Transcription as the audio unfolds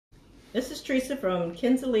This is Teresa from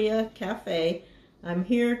Kinselia Cafe. I'm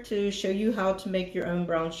here to show you how to make your own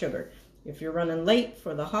brown sugar. If you're running late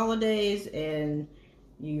for the holidays and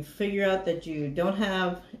you figure out that you don't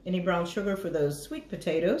have any brown sugar for those sweet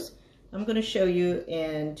potatoes, I'm going to show you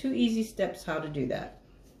in 2 easy steps how to do that.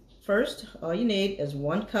 First, all you need is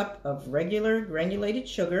 1 cup of regular granulated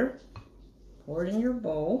sugar. Pour it in your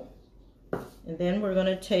bowl. And then we're going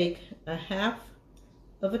to take a half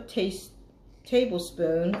of a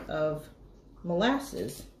tablespoon of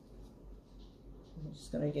molasses. I'm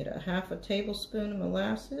just going to get a half a tablespoon of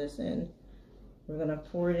molasses and we're going to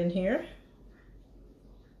pour it in here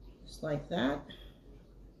just like that.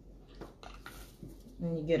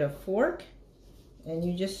 And you get a fork and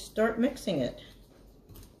you just start mixing it.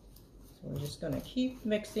 So we're just going to keep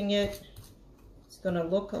mixing it. It's going to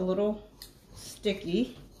look a little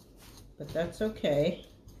sticky, but that's okay.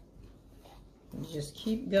 You just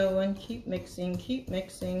keep going, keep mixing, keep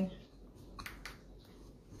mixing.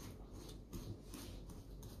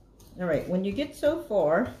 All right, when you get so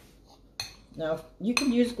far, now you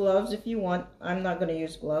can use gloves if you want. I'm not going to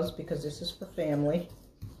use gloves because this is for family.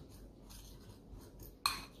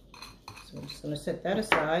 So I'm just going to set that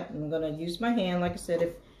aside. I'm going to use my hand. Like I said,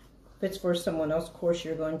 if it's for someone else, of course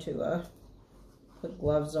you're going to put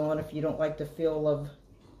gloves on if you don't like the feel of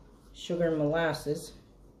sugar and molasses.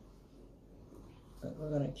 But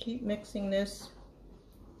we're going to keep mixing this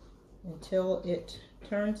until it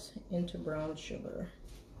turns into brown sugar.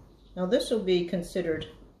 Now this will be considered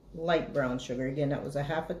light brown sugar. Again, that was a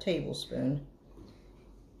half a tablespoon.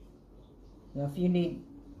 Now if you need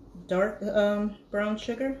dark brown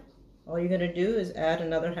sugar, all you're going to do is add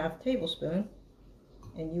another half tablespoon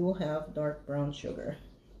and you will have dark brown sugar.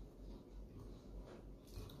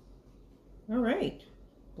 All right,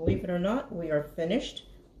 believe it or not, we are finished.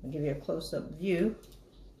 I'll give you a close-up view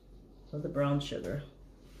of the brown sugar.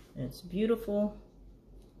 And it's beautiful,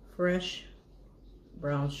 fresh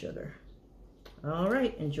brown sugar. All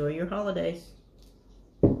right, enjoy your holidays.